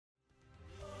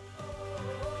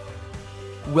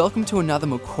Welcome to another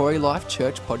Macquarie Life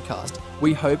Church podcast.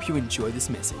 We hope you enjoy this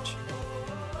message.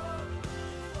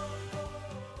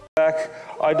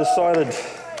 I decided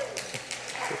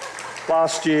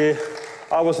last year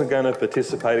I wasn't going to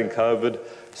participate in COVID,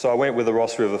 so I went with the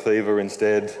Ross River fever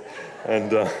instead,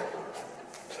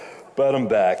 but I'm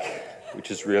back,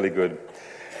 which is really good.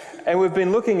 And we've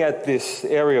been looking at this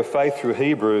area of faith through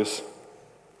Hebrews.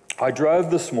 I drove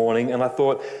this morning and I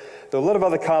thought, there were a lot of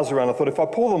other cars around. I thought if I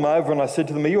pull them over and I said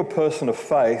to them, are you a person of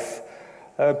faith?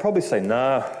 They would probably say,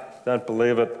 nah, don't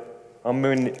believe it. I'm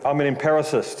an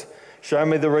empiricist. Show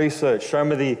me the research, show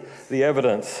me the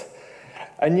evidence.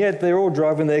 And yet they're all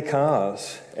driving their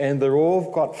cars and they're all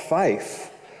got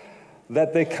faith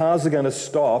that their cars are going to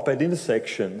stop at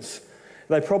intersections.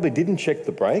 They probably didn't check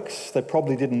the brakes. They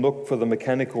probably didn't look for the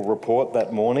mechanical report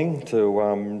that morning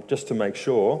just to make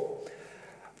sure.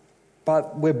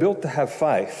 But we're built to have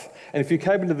faith. And if you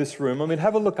came into this room,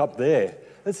 have a look up there.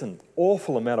 There's an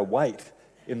awful amount of weight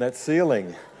in that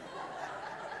ceiling.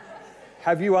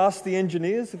 Have you asked the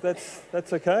engineers if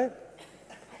that's okay?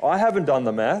 I haven't done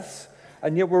the maths,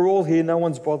 and yet we're all here. No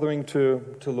one's bothering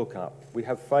to look up. We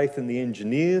have faith in the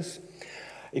engineers.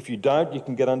 If you don't, you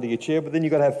can get under your chair, but then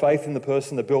you've got to have faith in the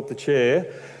person that built the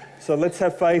chair. So let's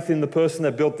have faith in the person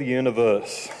that built the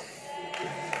universe.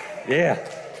 Yeah.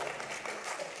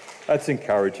 That's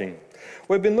encouraging.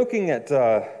 We've been looking at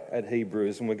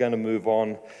Hebrews, and we're going to move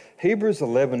on. Hebrews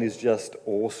 11 is just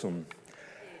awesome.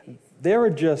 There are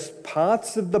just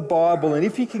parts of the Bible, and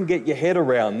if you can get your head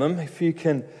around them, if you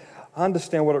can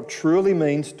understand what it truly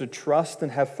means to trust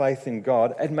and have faith in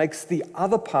God, it makes the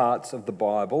other parts of the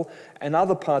Bible and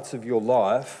other parts of your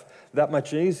life that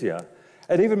much easier.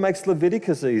 It even makes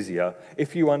Leviticus easier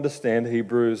if you understand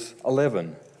Hebrews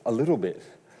 11 a little bit.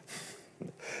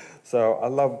 So I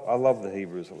love the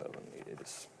Hebrews 11.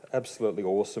 It's absolutely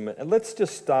awesome. And let's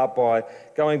just start by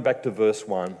going back to verse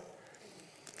 1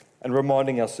 and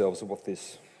reminding ourselves of what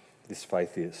this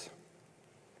faith is.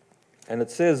 And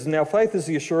it says, now faith is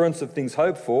the assurance of things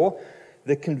hoped for,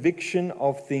 the conviction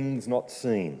of things not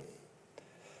seen.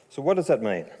 So what does that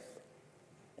mean?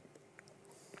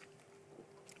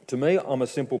 To me, I'm a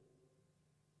simple.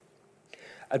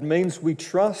 It means we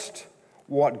trust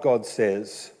what God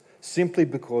says simply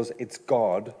because it's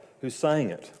God who's saying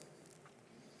it.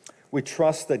 We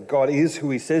trust that God is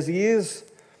who he says he is.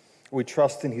 We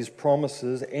trust in his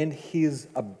promises and his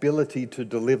ability to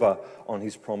deliver on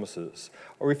his promises.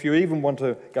 Or if you even want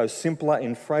to go simpler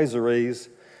in phraseries,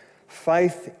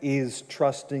 faith is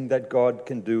trusting that God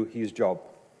can do his job.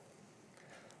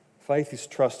 Faith is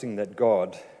trusting that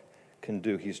God can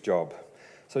do his job.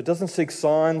 So it doesn't seek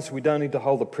signs. We don't need to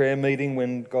hold a prayer meeting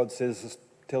when God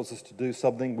tells us to do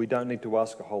something. We don't need to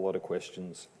ask a whole lot of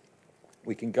questions.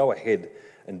 We can go ahead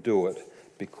and do it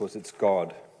because it's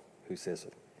God who says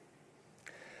it.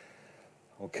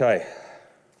 Okay,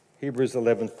 Hebrews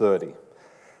 11:30.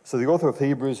 So the author of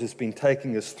Hebrews has been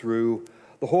taking us through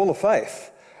the Hall of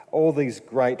Faith, all these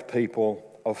great people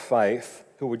of faith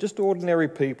who were just ordinary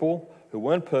people, who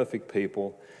weren't perfect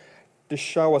people, to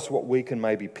show us what we can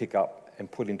maybe pick up and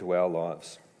put into our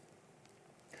lives.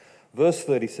 Verse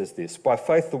 30 says this, by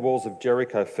faith the walls of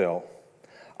Jericho fell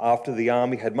after the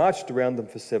army had marched around them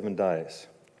for 7 days.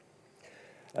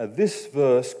 This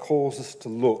verse calls us to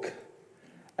look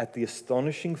at the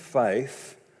astonishing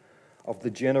faith of the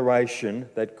generation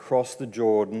that crossed the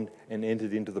Jordan and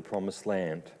entered into the promised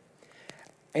land.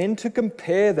 And to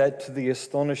compare that to the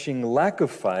astonishing lack of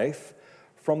faith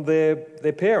from their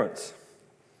parents.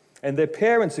 And their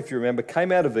parents, if you remember,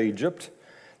 came out of Egypt.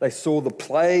 They saw the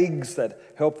plagues that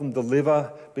helped them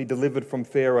be delivered from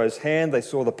Pharaoh's hand. They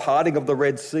saw the parting of the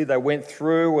Red Sea. They went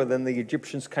through, and then the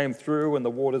Egyptians came through, and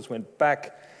the waters went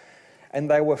back.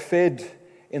 And they were fed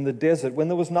in the desert when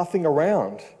there was nothing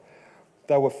around.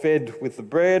 They were fed with the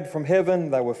bread from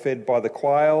heaven. They were fed by the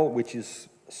quail, which is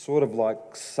sort of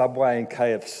like Subway and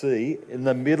KFC, in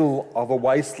the middle of a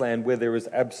wasteland where there is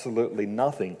absolutely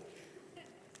nothing.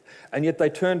 And yet they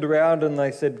turned around and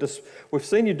they said, we've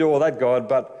seen you do all that, God,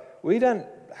 but we don't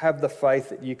have the faith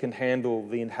that you can handle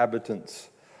the inhabitants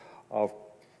of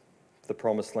the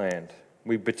promised land.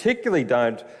 We particularly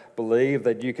don't believe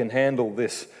that you can handle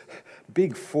this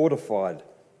big fortified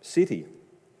city.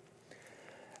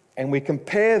 And we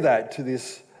compare that to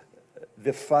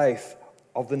the faith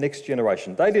of the next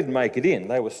generation. They didn't make it in.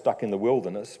 They were stuck in the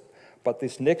wilderness. But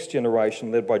this next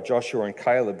generation, led by Joshua and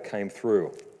Caleb, came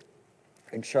through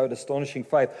and showed astonishing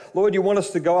faith. Lord, you want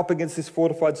us to go up against this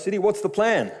fortified city? What's the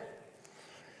plan?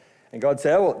 And God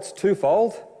said, well, it's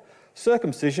twofold,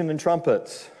 circumcision and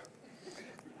trumpets.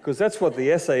 Because that's what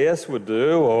the SAS would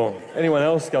do, or anyone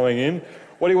else going in.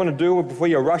 What do you want to do before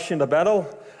you rush into battle?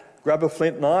 Grab a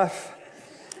flint knife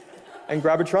and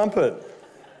grab a trumpet.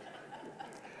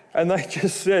 And they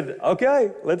just said, okay,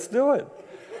 let's do it.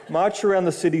 March around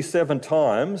the city 7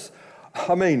 times.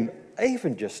 I mean,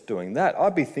 even just doing that,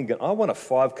 I'd be thinking, I want a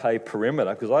 5K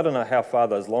perimeter because I don't know how far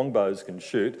those longbows can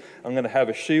shoot. I'm going to have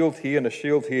a shield here and a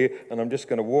shield here, and I'm just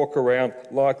going to walk around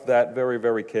like that very,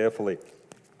 very carefully.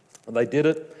 And they did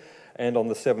it, and on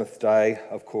the 7th day,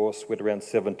 of course, went around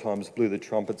 7 times, blew the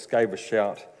trumpets, gave a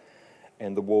shout,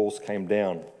 and the walls came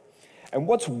down. And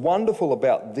what's wonderful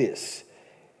about this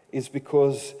is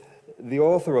because the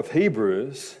author of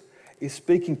Hebrews is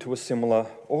speaking to a similar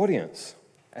audience.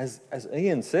 As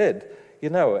Ian said, you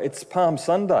know, it's Palm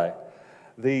Sunday.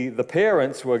 The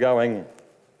parents were going,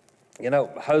 you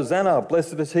know, Hosanna,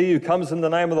 blessed is he who comes in the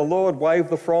name of the Lord, wave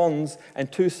the fronds,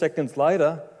 and 2 seconds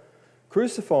later,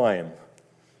 crucify him.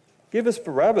 Give us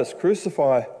Barabbas,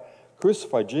 crucify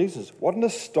Jesus. What an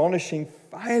astonishing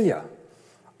failure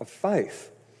of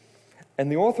faith. And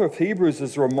the author of Hebrews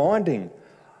is reminding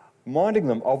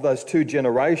them of those 2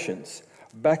 generations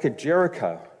back at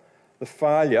Jericho, the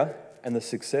failure and the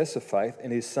success of faith,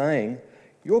 and he's saying,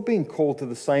 you're being called to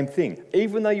the same thing.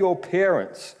 Even though your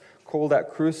parents called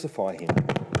out, crucify him,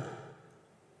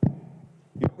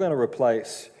 you're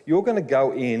going to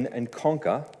go in and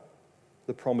conquer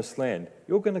the promised land.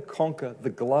 You're going to conquer the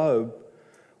globe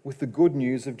with the good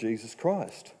news of Jesus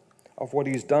Christ, of what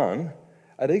he's done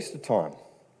at Easter time.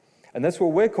 And that's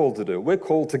what we're called to do. We're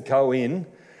called to go in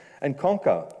and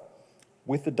conquer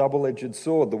with the double-edged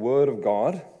sword, the word of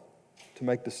God, to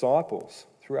make disciples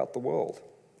throughout the world.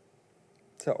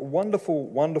 So a wonderful,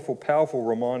 wonderful, powerful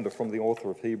reminder from the author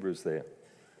of Hebrews there.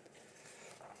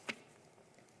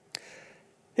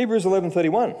 Hebrews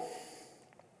 11:31.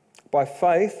 By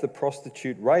faith, the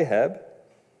prostitute Rahab,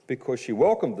 because she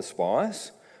welcomed the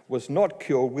spies, was not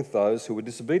killed with those who were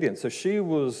disobedient. So she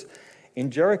was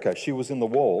in Jericho. She was in the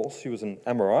walls. She was an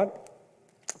Amorite.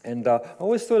 And I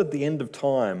always thought at the end of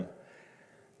time,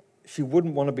 she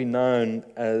wouldn't want to be known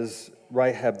as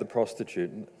Rahab the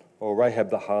prostitute or Rahab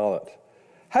the harlot.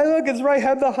 Hey, look, it's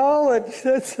Rahab the harlot.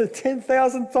 That's the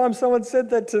 10,000th time someone said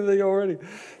that to me already.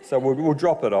 So we'll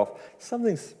drop it off.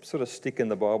 Something sort of stick in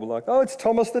the Bible like, oh, it's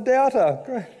Thomas the Doubter.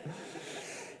 Great.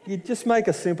 You just make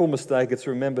a simple mistake. It's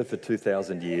remembered for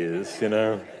 2,000 years, you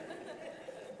know.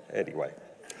 Anyway.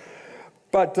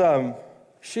 But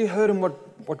she heard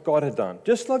what God had done.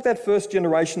 Just like that first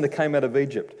generation that came out of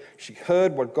Egypt. She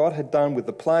heard what God had done with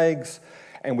the plagues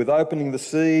and with opening the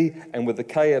sea and with the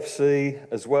KFC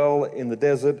as well in the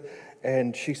desert.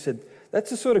 And she said,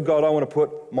 that's the sort of God I want to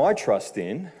put my trust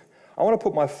in. I want to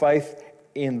put my faith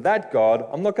in that God.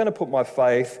 I'm not going to put my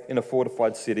faith in a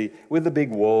fortified city with the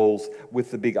big walls, with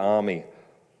the big army.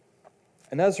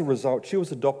 And as a result, she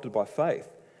was adopted by faith.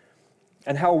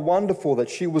 And how wonderful that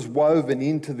she was woven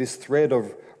into this thread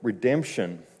of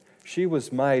redemption. She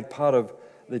was made part of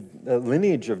the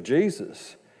lineage of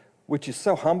Jesus, which is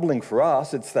so humbling for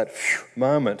us. It's that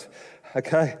moment,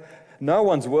 okay? No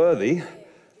one's worthy.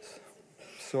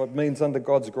 So it means under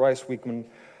God's grace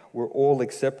we're all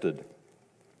accepted.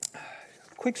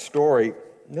 Quick story,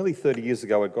 nearly 30 years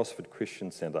ago at Gosford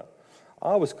Christian Centre,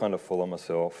 I was kind of full of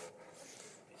myself.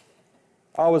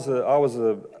 I was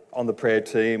on the prayer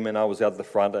team and I was out the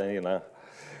front, and you know,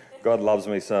 God loves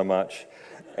me so much.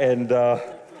 And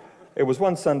it was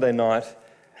one Sunday night,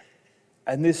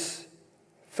 and this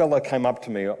fellow came up to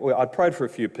me. I'd prayed for a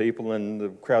few people and the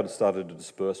crowd had started to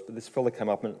disperse, but this fellow came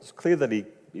up and it's clear that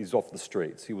he's off the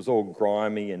streets. He was all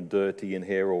grimy and dirty and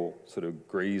hair all sort of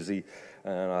greasy.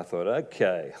 And I thought,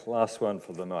 okay, last one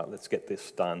for the night, let's get this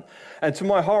done. And to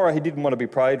my horror, he didn't want to be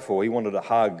prayed for. He wanted a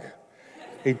hug.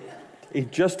 He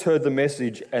just heard the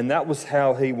message, and that was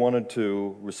how he wanted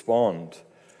to respond.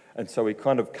 And so he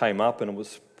kind of came up, and it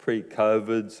was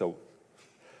pre-COVID, so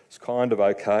it's kind of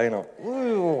okay.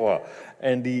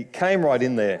 And he came right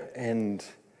in there, and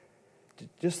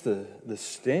just the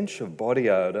stench of body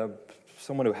odour,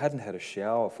 someone who hadn't had a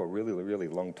shower for a really, really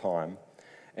long time,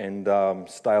 and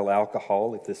stale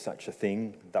alcohol, if there's such a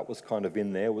thing, that was kind of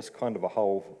in there. It was kind of a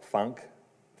whole funk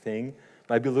thing,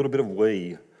 maybe a little bit of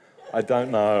wee. I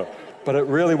don't know, but it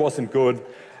really wasn't good.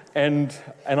 And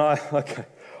I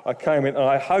came in and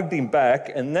I hugged him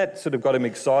back, and that sort of got him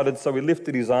excited. So he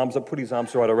lifted his arms up, put his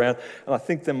arms right around, and I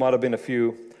think there might have been a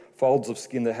few folds of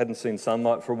skin that hadn't seen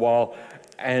sunlight for a while.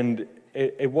 And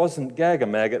it wasn't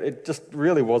gag-a-maggot. It just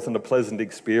really wasn't a pleasant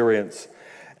experience.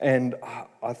 And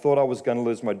I thought I was going to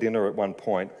lose my dinner at one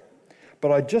point.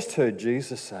 But I just heard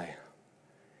Jesus say,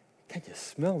 "Can you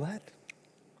smell that?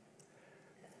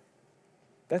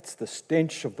 That's the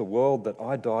stench of the world that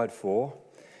I died for,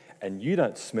 and you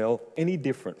don't smell any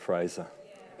different, Fraser.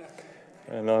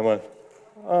 And I went,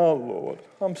 oh, Lord,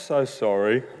 I'm so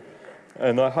sorry.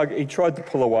 And he tried to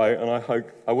pull away, and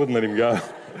I wouldn't let him go.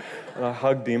 And I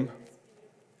hugged him.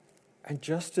 And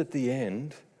just at the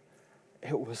end,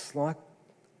 it was like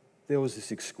there was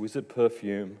this exquisite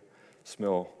perfume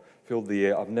smell filled the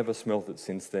air. I've never smelled it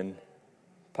since then.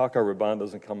 Paco Rabanne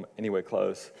doesn't come anywhere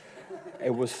close.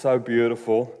 It was so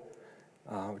beautiful.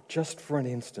 Just for an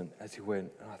instant as he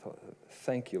went, I thought,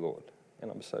 thank you, Lord,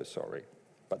 and I'm so sorry.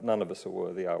 But none of us are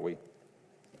worthy, are we?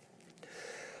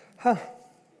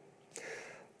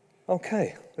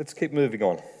 Okay, let's keep moving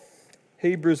on.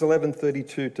 Hebrews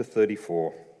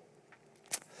 11:32-34.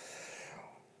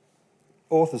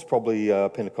 Author's probably a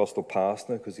Pentecostal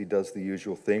pastor because he does the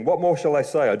usual thing. What more shall I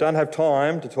say? I don't have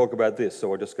time to talk about this,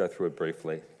 so I'll just go through it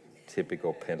briefly.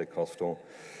 Typical Pentecostal.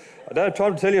 I don't have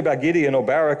time to tell you about Gideon or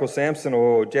Barak or Samson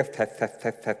or Jephthah,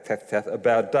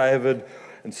 about David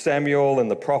and Samuel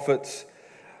and the prophets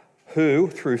who,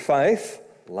 through faith,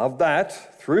 love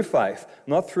that, through faith,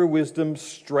 not through wisdom,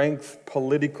 strength,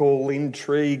 political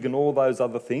intrigue and all those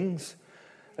other things.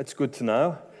 It's good to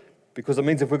know, because it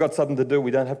means if we've got something to do,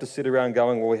 we don't have to sit around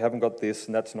going, well, we haven't got this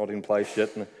and that's not in place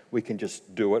yet, and we can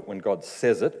just do it when God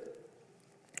says it,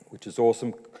 which is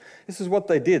awesome. This is what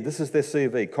they did. This is their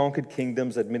CV. Conquered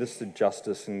kingdoms, administered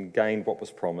justice, and gained what was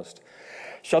promised.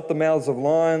 Shut the mouths of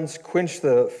lions, quenched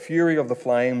the fury of the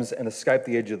flames, and escaped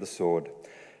the edge of the sword,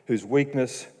 whose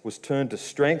weakness was turned to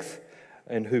strength,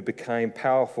 and who became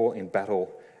powerful in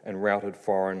battle and routed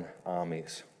foreign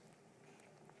armies.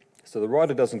 So the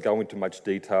writer doesn't go into much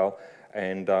detail,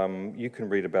 and you can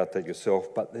read about that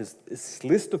yourself, but there's this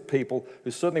list of people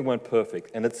who certainly weren't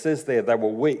perfect, and it says there they were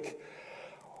weak.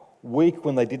 Weak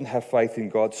when they didn't have faith in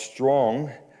God, strong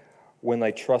when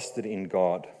they trusted in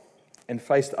God, and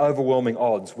faced overwhelming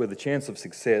odds where the chance of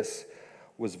success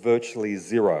was virtually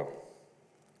zero.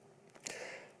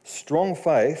 Strong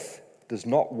faith does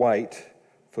not wait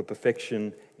for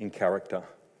perfection in character.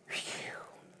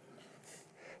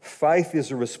 Faith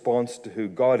is a response to who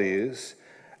God is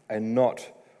and not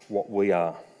what we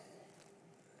are.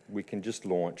 We can just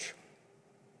launch.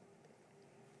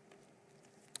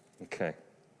 Okay.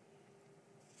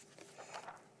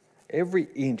 Every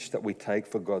inch that we take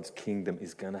for God's kingdom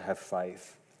is going to have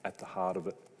faith at the heart of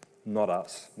it, not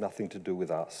us, nothing to do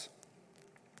with us.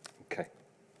 Okay.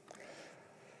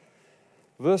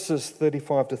 Verses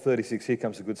 35-36, here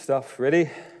comes the good stuff. Ready?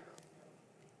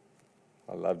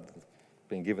 I love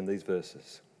being given these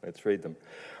verses. Let's read them.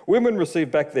 Women received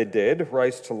back their dead,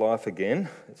 raised to life again.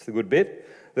 That's the good bit.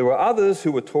 There were others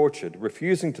who were tortured,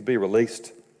 refusing to be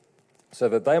released, so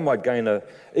that they might gain an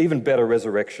even better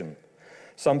resurrection.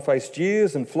 Some faced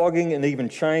jeers and flogging and even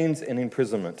chains and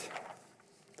imprisonment.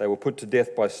 They were put to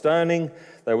death by stoning.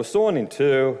 They were sawn in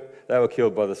two. They were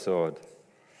killed by the sword.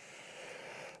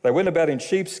 They went about in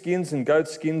sheepskins and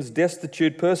goatskins,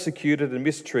 destitute, persecuted and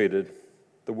mistreated.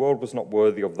 The world was not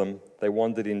worthy of them. They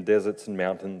wandered in deserts and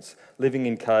mountains, living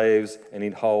in caves and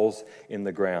in holes in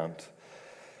the ground.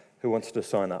 Who wants to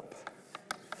sign up?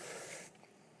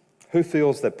 Who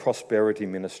feels that prosperity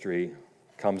ministry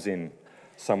comes in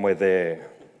somewhere there?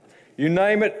 You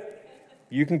name it,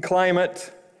 you can claim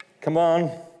it. Come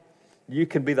on, you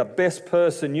can be the best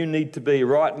person you need to be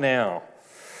right now.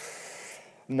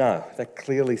 No, that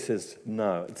clearly says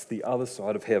no. It's the other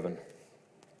side of heaven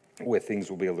where things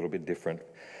will be a little bit different.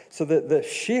 So the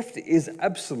shift is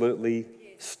absolutely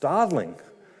startling.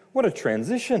 What a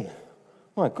transition.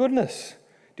 My goodness.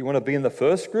 Do you want to be in the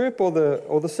first group or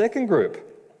the second group?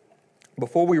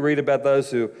 Before we read about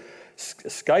those who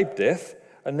escape death,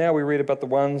 and now we read about the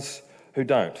ones who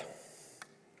don't.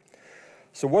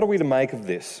 So what are we to make of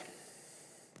this?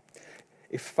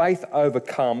 If faith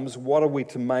overcomes, what are we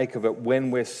to make of it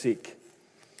when we're sick?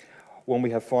 When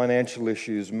we have financial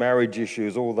issues, marriage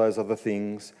issues, all those other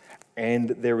things, and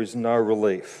there is no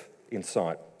relief in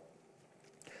sight.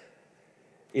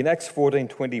 In Acts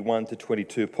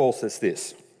 14:21-22, Paul says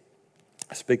this,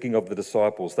 speaking of the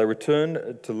disciples, they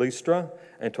returned to Lystra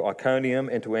and to Iconium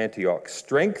and to Antioch,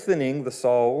 strengthening the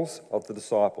souls of the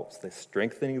disciples. They're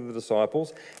strengthening the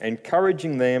disciples,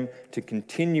 encouraging them to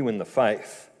continue in the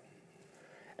faith,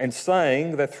 and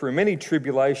saying that through many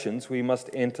tribulations we must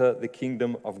enter the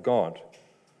kingdom of God.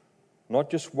 Not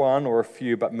just one or a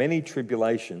few, but many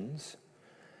tribulations.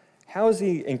 How is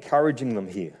he encouraging them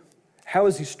here? How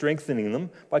is he strengthening them?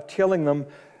 By telling them,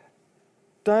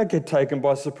 don't get taken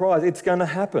by surprise. It's going to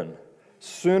happen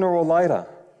sooner or later.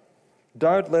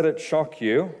 Don't let it shock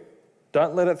you.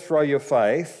 Don't let it throw your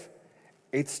faith.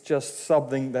 It's just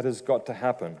something that has got to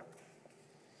happen.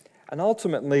 And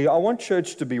ultimately, I want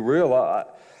church to be real.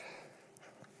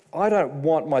 I don't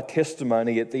want my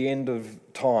testimony at the end of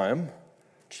time,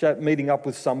 meeting up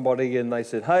with somebody and they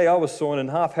said, hey, I was sawn in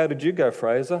half. How did you go,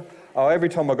 Fraser? Oh, every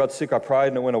time I got sick, I prayed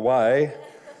and it went away.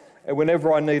 And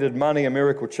whenever I needed money, a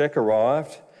miracle check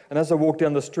arrived. And as I walked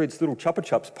down the streets, little Chupa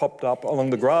Chups popped up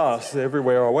along the grass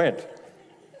everywhere I went.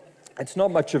 It's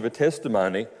not much of a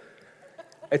testimony.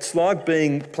 It's like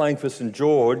playing for St.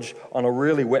 George on a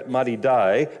really wet, muddy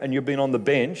day, and you've been on the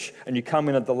bench, and you come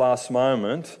in at the last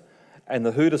moment, and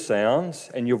the hooter sounds,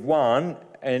 and you've won,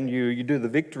 and you do the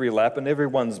victory lap, and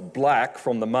everyone's black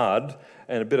from the mud,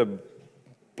 and a bit of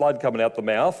blood coming out the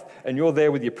mouth, and you're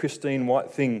there with your pristine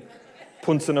white thing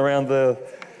pouncing around the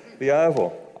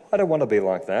oval. I don't want to be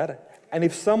like that. And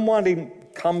if someone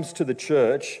comes to the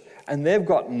church and they've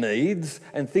got needs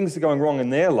and things are going wrong in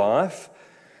their life,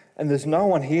 and there's no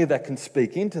one here that can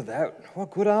speak into that, what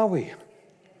good are we?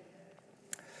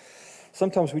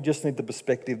 Sometimes we just need the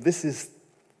perspective.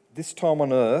 This time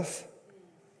on earth,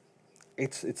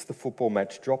 it's the football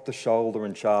match. Drop the shoulder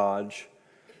and charge.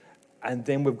 And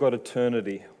then we've got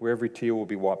eternity where every tear will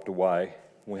be wiped away.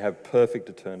 We have perfect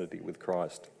eternity with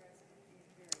Christ.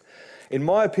 In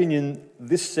my opinion,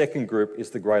 this second group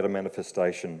is the greater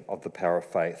manifestation of the power of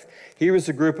faith. Here is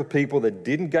a group of people that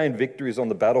didn't gain victories on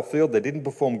the battlefield, they didn't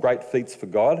perform great feats for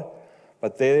God,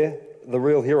 but they're the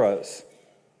real heroes.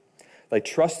 They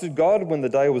trusted God when the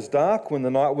day was dark, when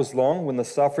the night was long, when the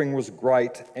suffering was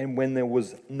great, and when there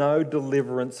was no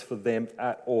deliverance for them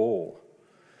at all.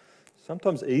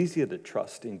 Sometimes easier to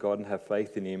trust in God and have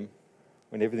faith in Him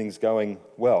when everything's going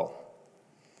well,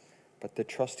 but they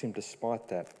trust Him despite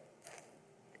that.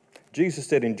 Jesus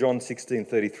said in John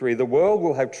 16:33, the world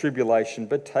will have tribulation,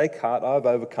 but take heart, I've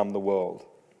overcome the world.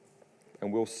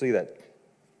 And we'll see that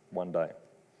one day.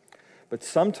 But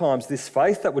sometimes this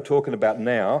faith that we're talking about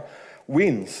now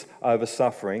wins over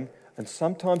suffering, and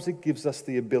sometimes it gives us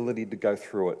the ability to go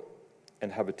through it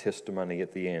and have a testimony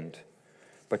at the end.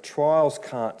 But trials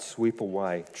can't sweep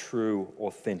away true,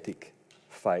 authentic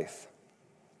faith.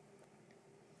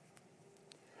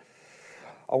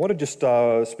 I want to just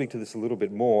speak to this a little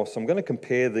bit more. So I'm going to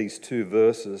compare these two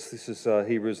verses. This is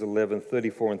Hebrews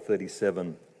 11:34 and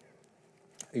 37.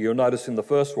 You'll notice in the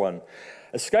first one,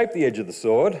 escape the edge of the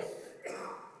sword.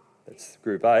 That's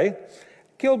group A.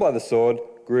 Killed by the sword,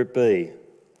 group B.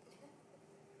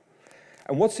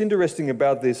 And what's interesting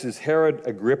about this is Herod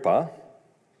Agrippa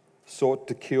sought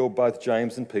to kill both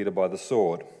James and Peter by the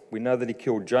sword. We know that he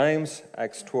killed James,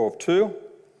 Acts 12:2.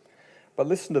 But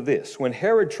listen to this. When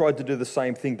Herod tried to do the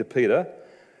same thing to Peter,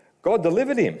 God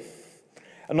delivered him.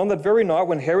 And on that very night,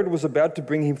 when Herod was about to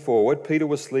bring him forward, Peter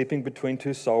was sleeping between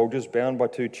two soldiers, bound by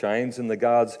two chains, and the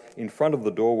guards in front of the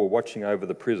door were watching over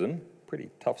the prison. Pretty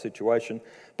tough situation.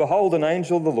 Behold, an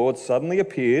angel of the Lord suddenly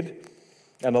appeared,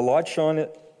 and a light shone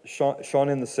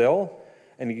in the cell,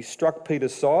 and he struck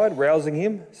Peter's side, rousing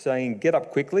him, saying, get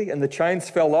up quickly, and the chains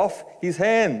fell off his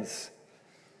hands.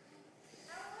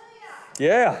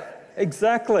 Yeah.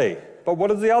 Exactly. But what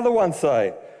does the other one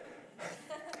say?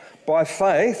 By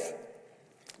faith,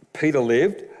 Peter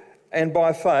lived, and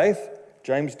by faith,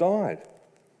 James died.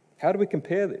 How do we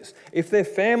compare this? If their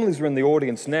families were in the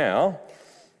audience now,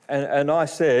 and I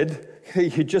said,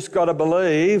 you just got to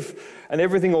believe, and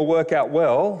everything will work out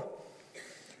well,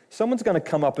 someone's going to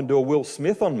come up and do a Will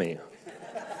Smith on me,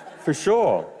 for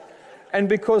sure. And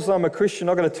because I'm a Christian,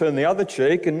 I've got to turn the other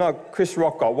cheek, and not Chris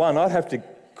Rock got one, I'd have to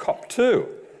cop two.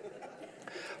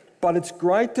 But it's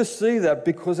great to see that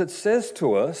because it says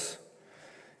to us,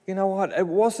 you know what, it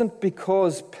wasn't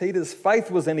because Peter's faith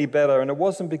was any better and it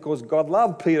wasn't because God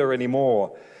loved Peter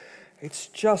anymore. It's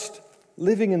just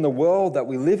living in the world that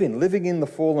we live in, living in the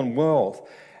fallen world.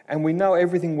 And we know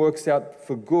everything works out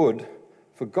for good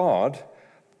for God,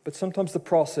 but sometimes the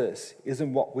process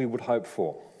isn't what we would hope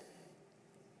for.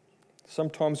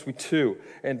 Sometimes we too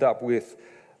end up with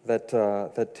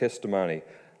that testimony,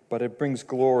 but it brings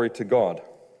glory to God.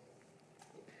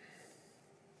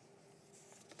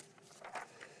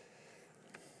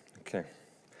 Okay.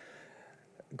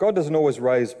 God doesn't always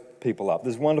raise people up.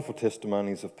 There's wonderful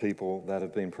testimonies of people that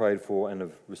have been prayed for and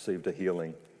have received a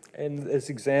healing. And there's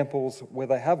examples where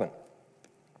they haven't.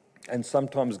 And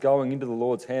sometimes going into the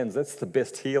Lord's hands, that's the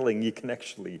best healing you can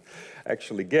actually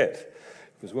get.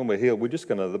 Because when we're healed,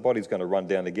 the body's going to run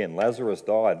down again. Lazarus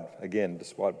died again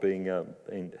despite being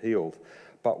healed.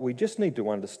 But we just need to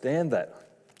understand that,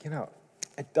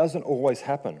 it doesn't always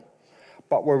happen.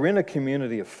 But we're in a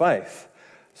community of faith.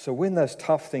 So when those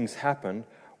tough things happen,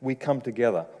 we come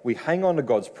together. We hang on to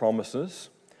God's promises.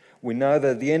 We know that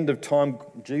at the end of time,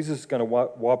 Jesus is going to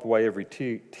wipe away every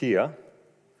tear.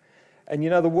 And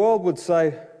the world would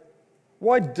say,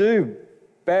 why do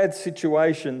Bad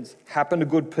situations happen to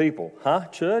good people. Huh,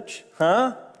 church?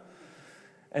 Huh?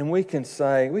 And we can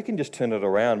just turn it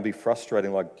around and be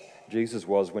frustrating like Jesus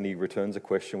was when he returns a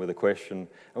question with a question.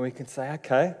 And we can say,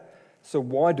 okay, so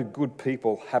why do good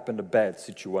people happen to bad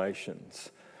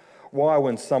situations? Why,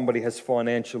 when somebody has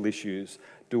financial issues,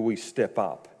 do we step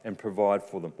up and provide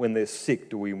for them? When they're sick,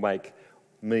 do we make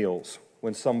meals?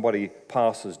 When somebody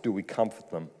passes, do we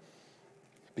comfort them?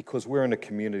 Because we're in a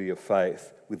community of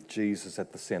faith with Jesus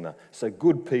at the centre. So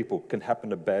good people can happen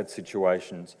to bad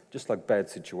situations, just like bad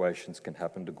situations can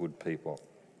happen to good people.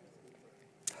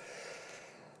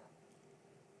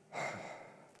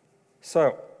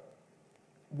 So,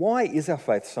 why is our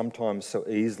faith sometimes so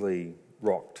easily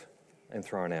rocked and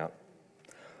thrown out?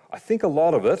 I think a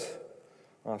lot of it,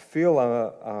 I feel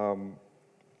a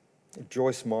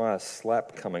Joyce Meyer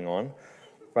slap coming on,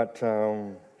 but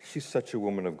she's such a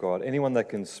woman of God. Anyone that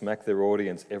can smack their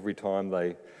audience every time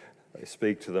they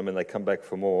speak to them and they come back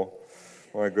for more,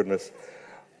 my goodness.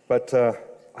 But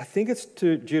I think it's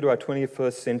due to our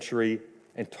 21st century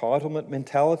entitlement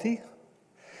mentality.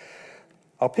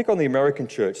 I'll pick on the American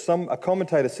church. A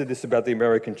commentator said this about the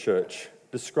American church,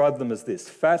 described them as this: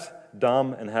 fat,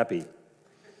 dumb, and happy.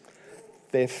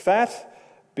 They're fat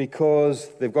because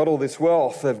they've got all this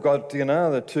wealth. They've got,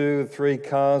 the 2, 3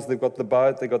 cars, they've got the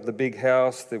boat, they've got the big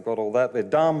house, they've got all that. They're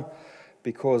dumb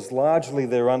because largely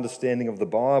their understanding of the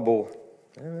Bible,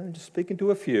 just speaking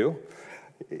to a few,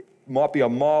 it might be a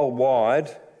mile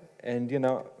wide and,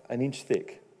 an inch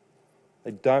thick.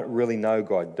 They don't really know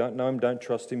God. Don't know him, don't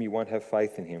trust him, you won't have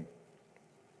faith in him.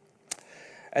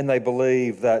 And they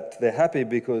believe that they're happy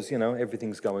because,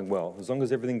 everything's going well. As long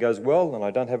as everything goes well and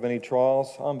I don't have any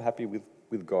trials, I'm happy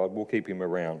with God. We'll keep him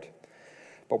around.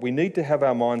 But we need to have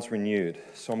our minds renewed.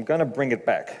 So I'm going to bring it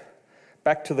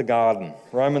back to the garden.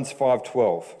 Romans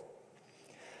 5:12.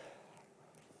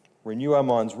 Renew our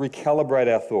minds,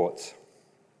 recalibrate our thoughts.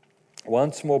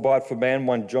 One small bite for man,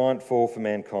 one giant fall for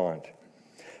mankind.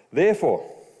 Therefore,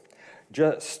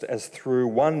 just as through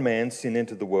one man sin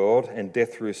entered the world, and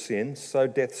death through sin, so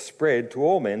death spread to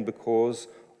all men because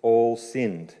all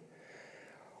sinned.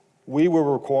 We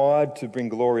were required to bring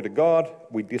glory to God.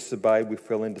 We disobeyed, we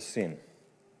fell into sin.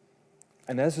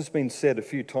 And as has been said a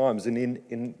few times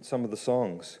in some of the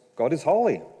songs, God is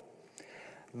holy.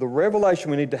 The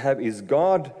revelation we need to have is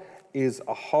God is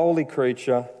a holy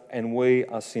creature and we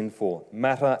are sinful.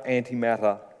 Matter,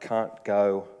 antimatter can't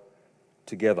go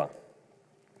together.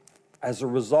 As a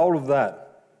result of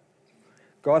that,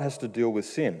 God has to deal with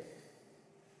sin.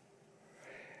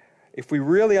 If we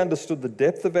really understood the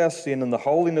depth of our sin and the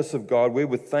holiness of God, we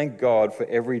would thank God for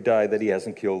every day that he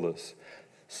hasn't killed us.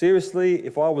 Seriously,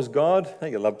 if I was God,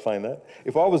 you love playing that.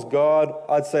 If I was God,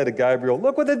 I'd say to Gabriel,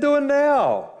 look what they're doing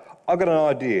now. I've got an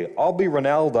idea. I'll be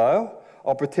Ronaldo.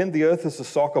 I'll pretend the earth is a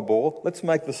soccer ball. Let's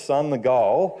make the sun the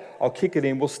goal. I'll kick it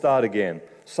in. We'll start again.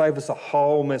 Save us a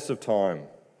whole mess of time.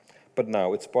 But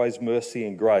no, it's by his mercy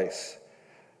and grace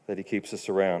that he keeps us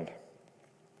around.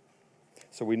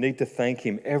 So we need to thank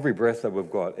him. Every breath that we've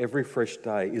got, every fresh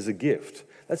day is a gift.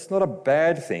 That's not a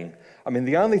bad thing. I mean,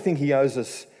 the only thing he owes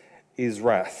us is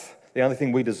wrath. The only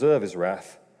thing we deserve is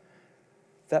wrath.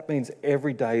 That means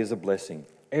every day is a blessing.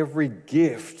 Every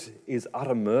gift is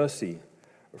utter mercy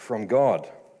from God.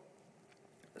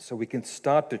 So we can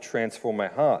start to transform our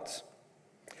hearts.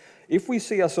 If we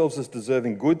see ourselves as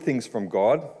deserving good things from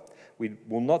God, we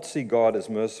will not see God as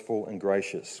merciful and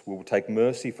gracious. We will take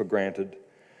mercy for granted.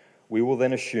 We will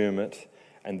then assume it,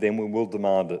 and then we will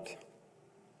demand it.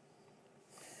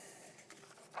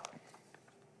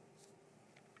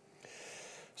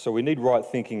 So we need right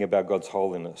thinking about God's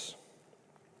holiness.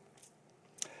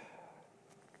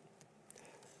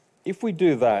 If we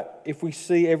do that, if we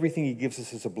see everything he gives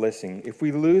us as a blessing, if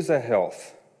we lose our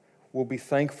health, we'll be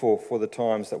thankful for the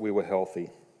times that we were healthy.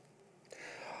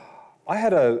 I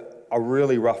had a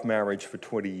really rough marriage for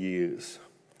 20 years.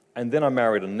 And then I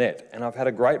married Annette, and I've had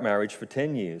a great marriage for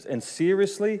 10 years. And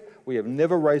seriously, we have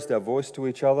never raised our voice to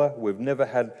each other. We've never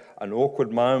had an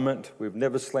awkward moment. We've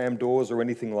never slammed doors or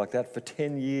anything like that for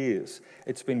 10 years.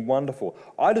 It's been wonderful.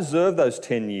 I deserve those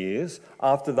 10 years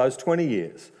after those 20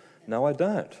 years. No, I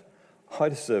don't. I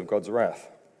deserve God's wrath.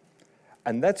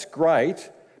 And that's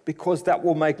great because that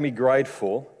will make me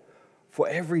grateful for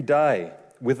every day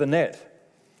with Annette.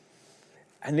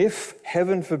 And if,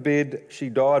 heaven forbid, she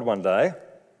died one day,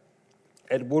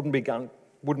 it wouldn't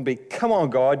be, come on,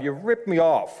 God, you ripped me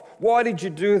off. Why did you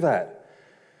do that?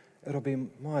 It'll be,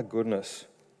 my goodness,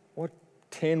 what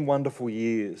 10 wonderful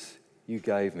years you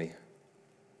gave me.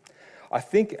 I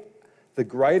think the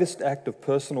greatest act of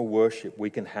personal worship we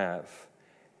can have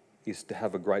is to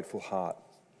have a grateful heart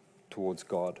towards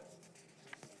God.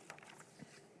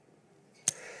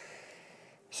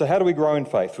 So how do we grow in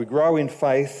faith? We grow in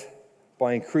faith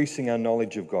by increasing our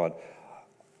knowledge of God.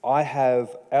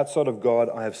 Outside of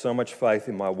God, I have so much faith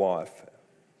in my wife,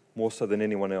 more so than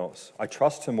anyone else. I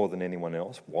trust her more than anyone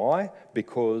else. Why?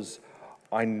 Because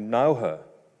I know her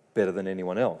better than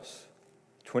anyone else.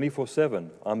 24/7,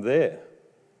 I'm there,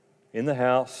 in the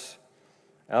house,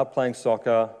 out playing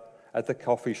soccer, at the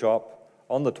coffee shop,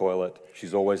 on the toilet.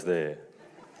 She's always there.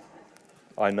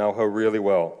 I know her really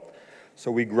well. So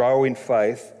we grow in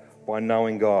faith by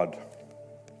knowing God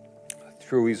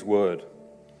through His Word.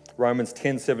 Romans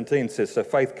 10:17 says, so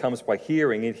faith comes by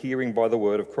hearing, and hearing by the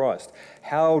word of Christ.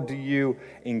 How do you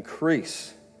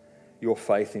increase your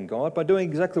faith in God? By doing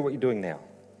exactly what you're doing now.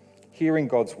 Hearing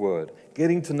God's word,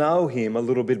 getting to know Him a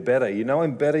little bit better. You know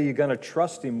Him better, you're going to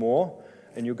trust Him more,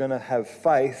 and you're going to have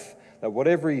faith that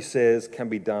whatever He says can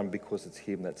be done because it's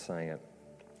Him that's saying it.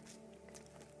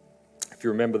 If you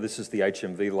remember, this is the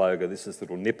HMV logo. This is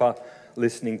little Nipper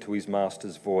listening to his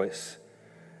master's voice.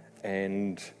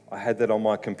 And I had that on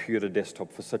my computer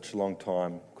desktop for such a long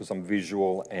time because I'm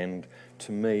visual, and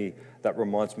to me, that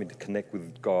reminds me to connect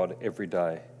with God every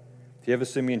day. If you ever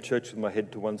see me in church with my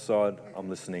head to one side, I'm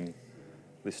listening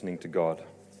to God.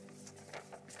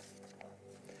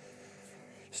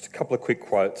 Just a couple of quick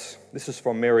quotes. This is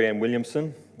from Marianne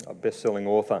Williamson, a best-selling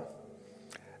author.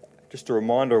 Just a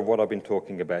reminder of what I've been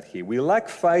talking about here. We lack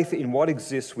faith in what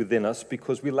exists within us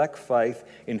because we lack faith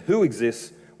in who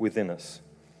exists within us.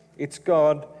 It's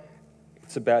God,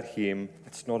 it's about Him,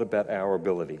 it's not about our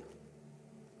ability.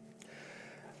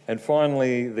 And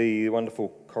finally, the wonderful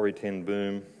Corrie ten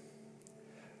Boom,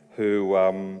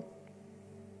 who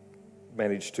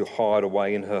managed to hide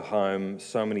away in her home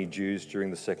so many Jews during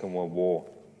the Second World War.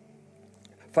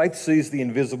 Faith sees the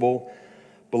invisible,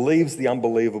 believes the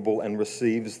unbelievable, and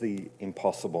receives the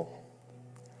impossible.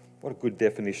 What a good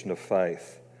definition of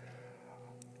faith.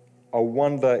 I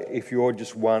wonder if you're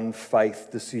just one faith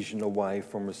decision away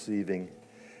from receiving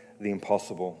the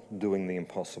impossible, doing the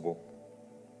impossible.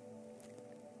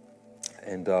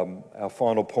 And our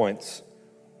final points,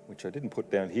 which I didn't put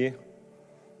down here.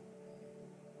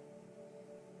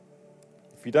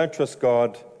 If you don't trust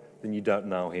God, then you don't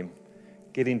know Him.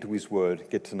 Get into His Word,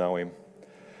 get to know Him.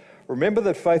 Remember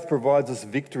that faith provides us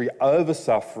victory over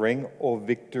suffering or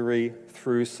victory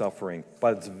through suffering,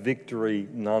 but it's victory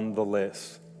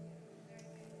nonetheless.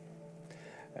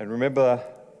 And remember,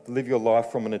 live your life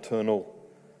from an eternal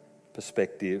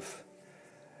perspective.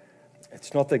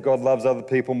 It's not that God loves other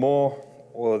people more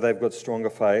or they've got stronger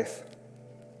faith.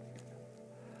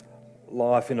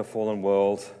 Life in a fallen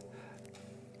world,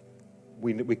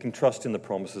 we can trust in the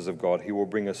promises of God. He will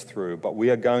bring us through, but we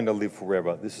are going to live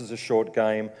forever. This is a short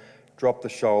game. Drop the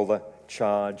shoulder,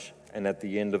 charge, and at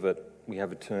the end of it, we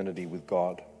have eternity with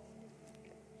God.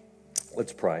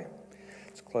 Let's pray.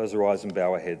 Let's close our eyes and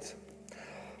bow our heads.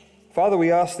 Father,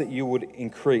 we ask that you would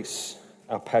increase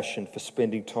our passion for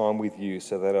spending time with you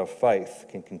so that our faith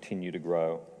can continue to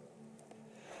grow.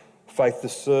 Faith to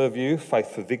serve you,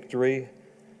 faith for victory,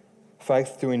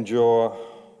 faith to endure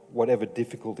whatever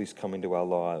difficulties come into our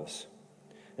lives.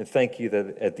 And thank you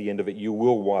that at the end of it, you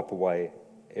will wipe away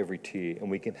every tear,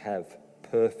 and we can have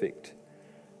perfect,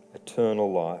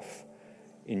 eternal life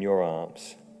in your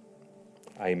arms.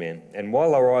 Amen. And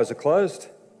while our eyes are closed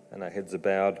and our heads are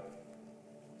bowed,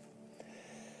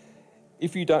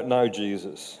 if you don't know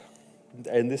Jesus,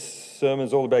 and this sermon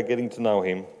is all about getting to know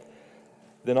Him,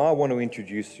 then I want to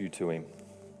introduce you to Him.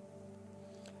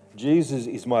 Jesus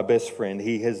is my best friend.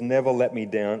 He has never let me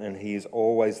down, and He is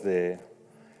always there.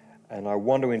 And I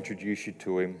want to introduce you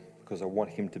to Him because I want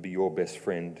Him to be your best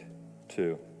friend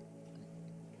too.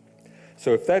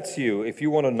 So if that's you, if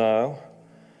you want to know,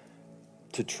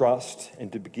 to trust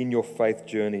and to begin your faith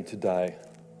journey today,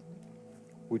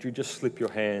 would you just slip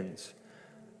your hands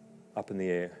up in the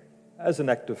air as an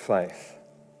act of faith?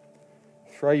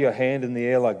 Throw your hand in the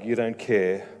air like you don't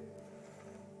care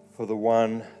for the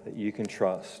one that you can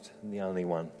trust, and the only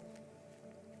one.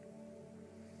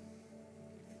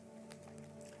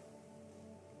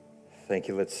 Thank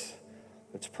you. Let's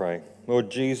pray. Lord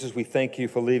Jesus, we thank you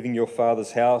for leaving your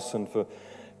Father's house and for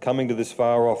coming to this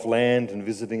far off land and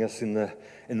visiting us in the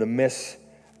mess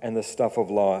and the stuff of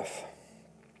life.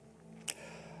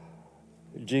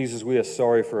 Jesus, we are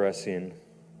sorry for our sin.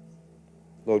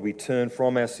 Lord, we turn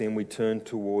from our sin, we turn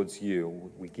towards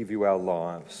you. We give you our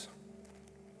lives.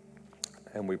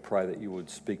 And we pray that you would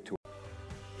speak to us.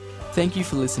 Thank you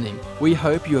for listening. We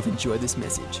hope you have enjoyed this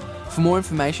message. For more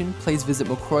information, please visit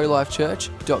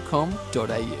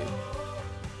macquarielifechurch.com.au.